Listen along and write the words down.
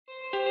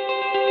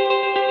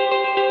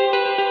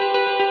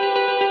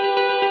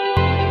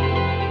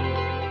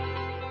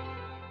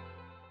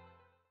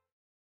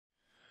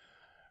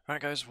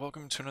Alright guys,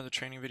 welcome to another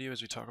training video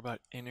as we talk about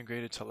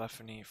integrated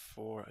telephony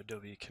for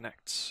Adobe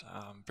Connect.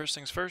 First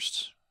things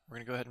first, we're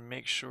going to go ahead and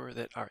make sure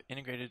that our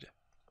integrated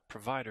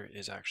provider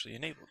is actually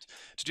enabled.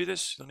 To do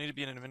this, you'll need to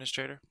be an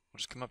administrator. We'll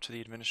just come up to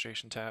the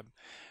administration tab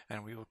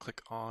and we will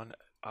click on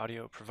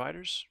audio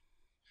providers.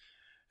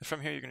 And from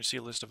here you're going to see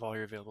a list of all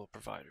your available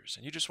providers,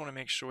 and you just want to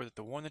make sure that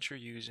the one that you're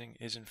using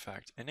is in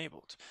fact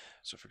enabled.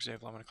 So for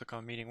example, I'm going to click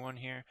on meeting 1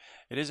 here.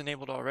 It is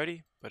enabled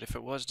already, but if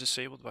it was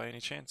disabled by any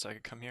chance, I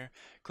could come here,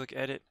 click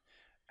edit,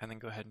 and then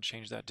go ahead and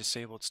change that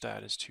disabled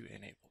status to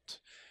enabled.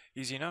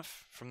 Easy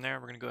enough. From there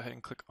we're going to go ahead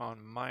and click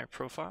on my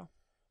profile.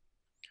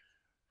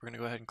 We're going to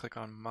go ahead and click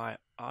on my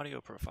audio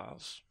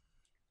profiles,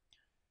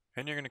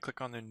 and you're going to click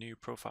on the new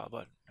profile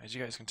button. As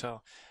you guys can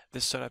tell,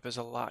 this setup is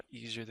a lot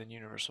easier than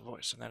universal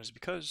voice, and that is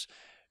because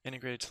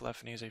integrated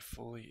telephony is a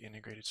fully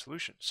integrated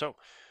solution. So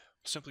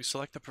simply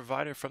select the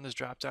provider from this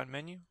drop down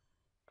menu.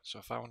 So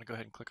if I want to go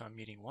ahead and click on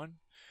meeting 1,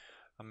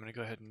 I'm going to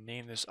go ahead and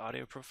name this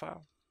audio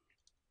profile.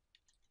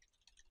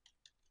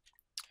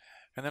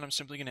 And then I'm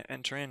simply going to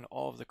enter in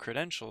all of the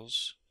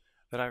credentials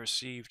that I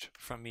received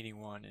from meeting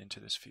 1 into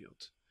this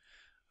field.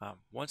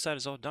 Once that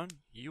is all done,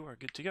 you are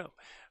good to go.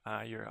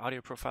 Your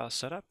audio profile is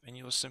set up, and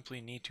you will simply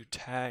need to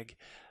tag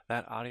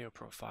that audio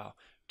profile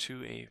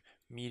to a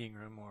meeting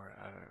room or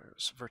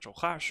a virtual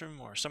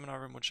classroom or a seminar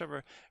room,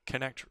 whichever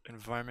Connect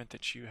environment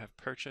that you have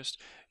purchased.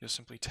 You'll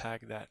simply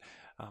tag that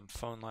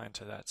phone line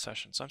to that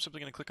session. So I'm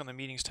simply going to click on the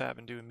meetings tab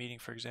and do a meeting,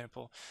 for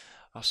example.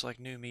 I'll select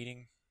new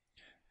meeting,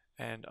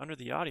 and under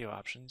the audio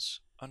options,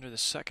 under the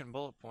second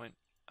bullet point,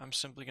 I'm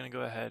simply going to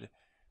go ahead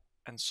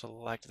and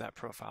select that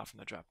profile from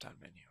the drop down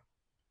menu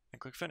and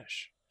click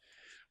finish.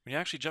 When you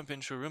actually jump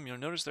into a room, you'll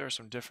notice there are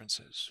some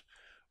differences.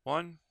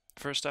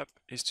 First step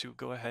is to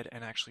go ahead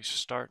and actually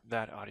start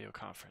that audio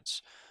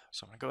conference.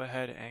 So I'm going to go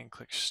ahead and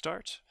click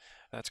start.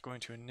 That's going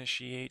to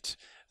initiate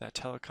that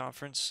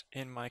teleconference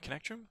in my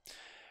Connect room.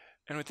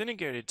 And with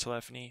integrated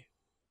telephony,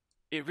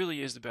 it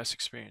really is the best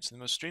experience, the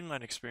most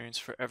streamlined experience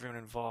for everyone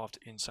involved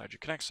inside your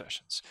Connect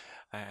sessions.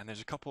 And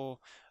there's a couple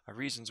of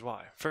reasons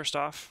why. First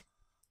off,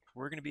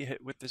 we're going to be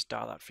hit with this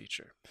dial-out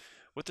feature.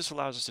 What this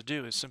allows us to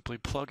do is simply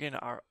plug in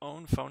our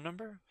own phone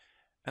number,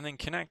 and then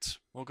Connect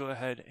will go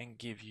ahead and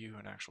give you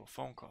an actual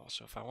phone call.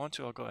 So if I want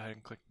to, I'll go ahead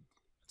and click,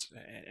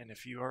 and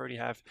if you already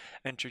have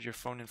entered your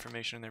phone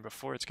information in there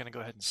before, it's going to go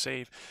ahead and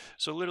save.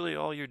 So literally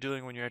all you're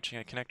doing when you're entering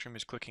a Connect room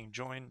is clicking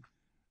join,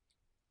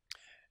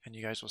 and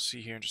you guys will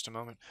see here in just a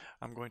moment,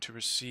 I'm going to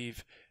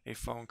receive a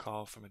phone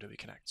call from Adobe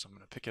Connect. So I'm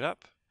going to pick it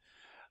up,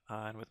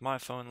 and with my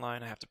phone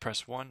line, I have to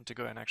press 1 to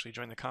go ahead and actually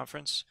join the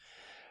conference.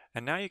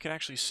 And now you can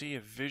actually see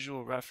a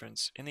visual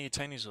reference in the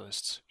attendees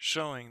lists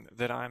showing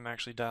that I'm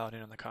actually dialed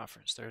in on the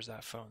conference. There's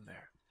that phone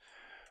there.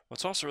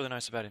 What's also really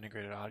nice about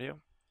integrated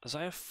audio is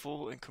I have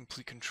full and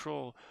complete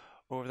control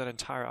over that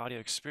entire audio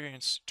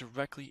experience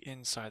directly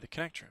inside the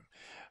Connect room.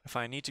 If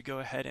I need to go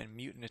ahead and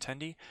mute an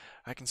attendee,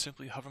 I can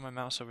simply hover my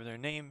mouse over their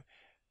name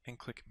and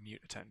click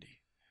mute attendee.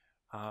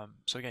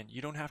 So again, you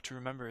don't have to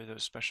remember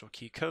those special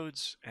key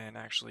codes and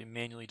actually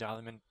manually dial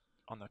them in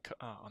on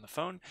the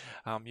phone.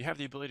 You have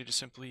the ability to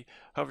simply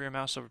hover your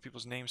mouse over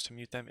people's names to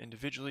mute them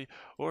individually,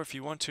 or if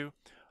you want to,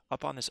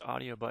 up on this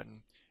audio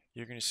button,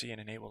 you're going to see an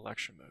enable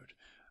lecture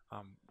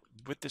mode.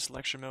 With this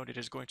lecture mode, it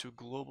is going to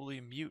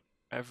globally mute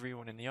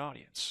everyone in the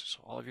audience. So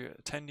all of your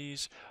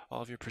attendees,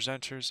 all of your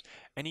presenters,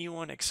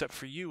 anyone except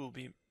for you will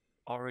be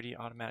already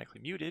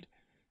automatically muted,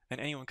 and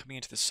anyone coming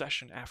into the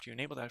session after you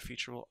enable that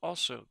feature will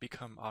also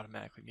become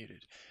automatically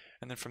muted.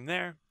 And then from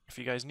there, if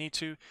you guys need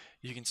to,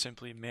 you can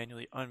simply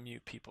manually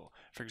unmute people.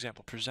 For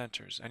example,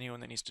 presenters,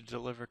 anyone that needs to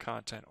deliver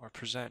content or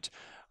present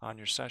on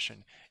your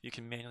session, you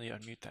can manually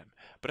unmute them.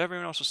 But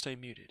everyone else will stay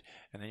muted,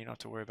 and then you don't have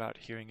to worry about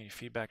hearing any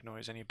feedback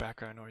noise, any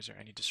background noise, or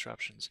any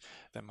disruptions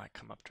that might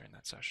come up during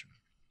that session.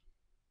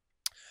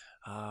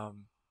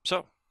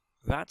 So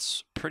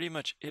that's pretty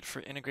much it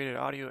for integrated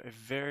audio. A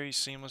very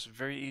seamless,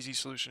 very easy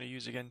solution to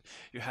use. Again,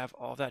 you have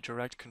all that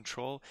direct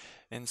control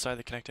inside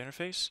the Connect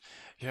interface.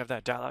 You have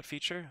that dial-out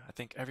feature. I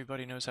think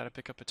everybody knows how to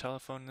pick up a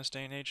telephone in this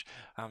day and age.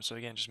 So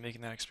again, just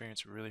making that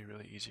experience really,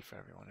 really easy for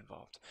everyone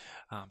involved.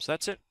 So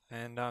that's it,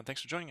 and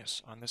thanks for joining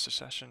us on this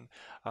session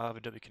of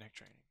Adobe Connect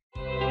training.